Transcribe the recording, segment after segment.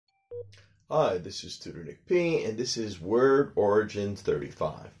Hi, this is Tutor Nick P, and this is Word Origin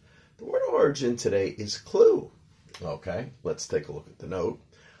 35. The word origin today is clue. Okay, let's take a look at the note.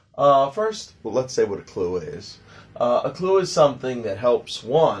 First, let's say what a clue is. A clue is something that helps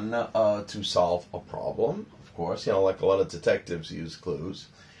one to solve a problem. Of course, like a lot of detectives use clues,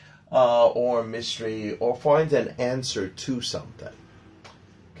 or mystery, or find an answer to something.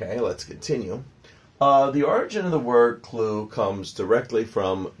 Okay, let's continue. The origin of the word clue comes directly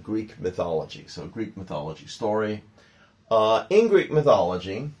from Greek mythology. So Greek mythology story. In Greek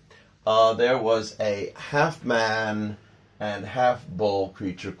mythology, there was a half-man and half-bull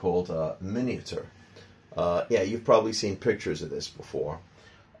creature called Minotaur. Yeah, you've probably seen pictures of this before.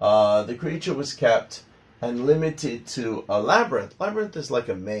 The creature was kept and limited to a labyrinth. Labyrinth is like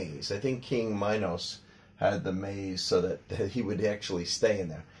a maze. I think King Minos had the maze so that he would actually stay in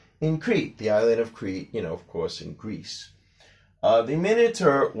there. In Crete, the island of Crete, of course, in Greece. The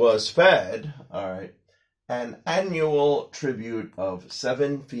Minotaur was fed, an annual tribute of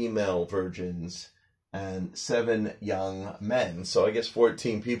 7 female virgins and 7 young men. So I guess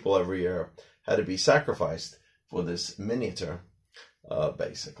 14 people every year had to be sacrificed for this Minotaur,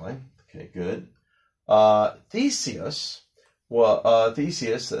 basically. Okay, good. Theseus,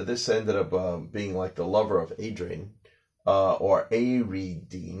 this ended up being like the lover of Adrian. Or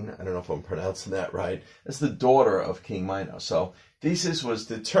Aridine, I don't know if I'm pronouncing that right. It's the daughter of King Minos. So Theseus was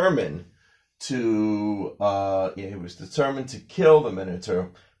determined to kill the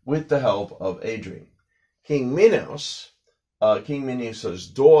Minotaur with the help of Adrian. King Minos, King Minos'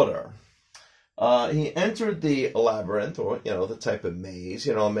 daughter, he entered the labyrinth, or the type of maze.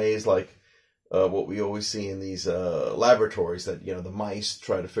 A maze like what we always see in these laboratories that, the mice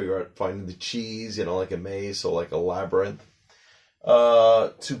try to figure out finding the cheese, like a maze, so like a labyrinth,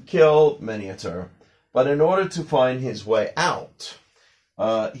 to kill Minotaur. But in order to find his way out,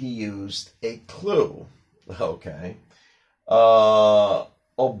 he used a clue, a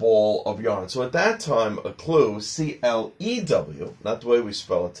ball of yarn. So at that time, a clue, C-L-E-W, not the way we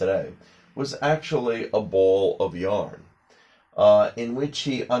spell it today, was actually a ball of yarn. In which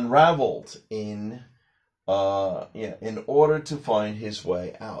he unraveled in order to find his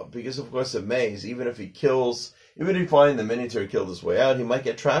way out. Because of course a maze, even if he finds the Minotaur killed his way out, he might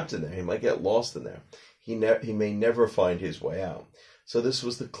get trapped in there. He might get lost in there. He may never find his way out. So this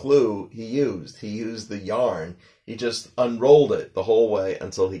was the clue he used. He used the yarn. He just unrolled it the whole way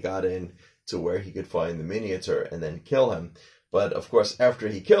until he got in to where he could find the Minotaur and then kill him. But of course, after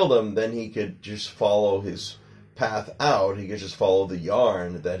he killed him, then he could just follow his path out. He could just follow the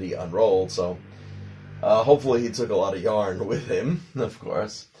yarn that he unrolled. So hopefully he took a lot of yarn with him, of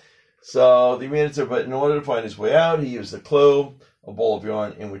course. So the Minotaur, but in order to find his way out, he used a clue, a ball of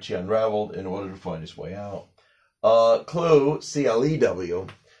yarn in which he unraveled in order to find his way out. Clue, C-L-E-W,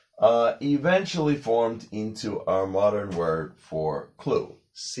 eventually formed into our modern word for clue,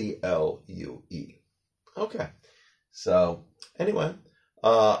 C-L-U-E. Okay, so anyway,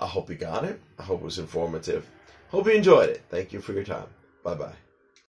 I hope you got it. I hope it was informative. Hope you enjoyed it. Thank you for your time. Bye-bye.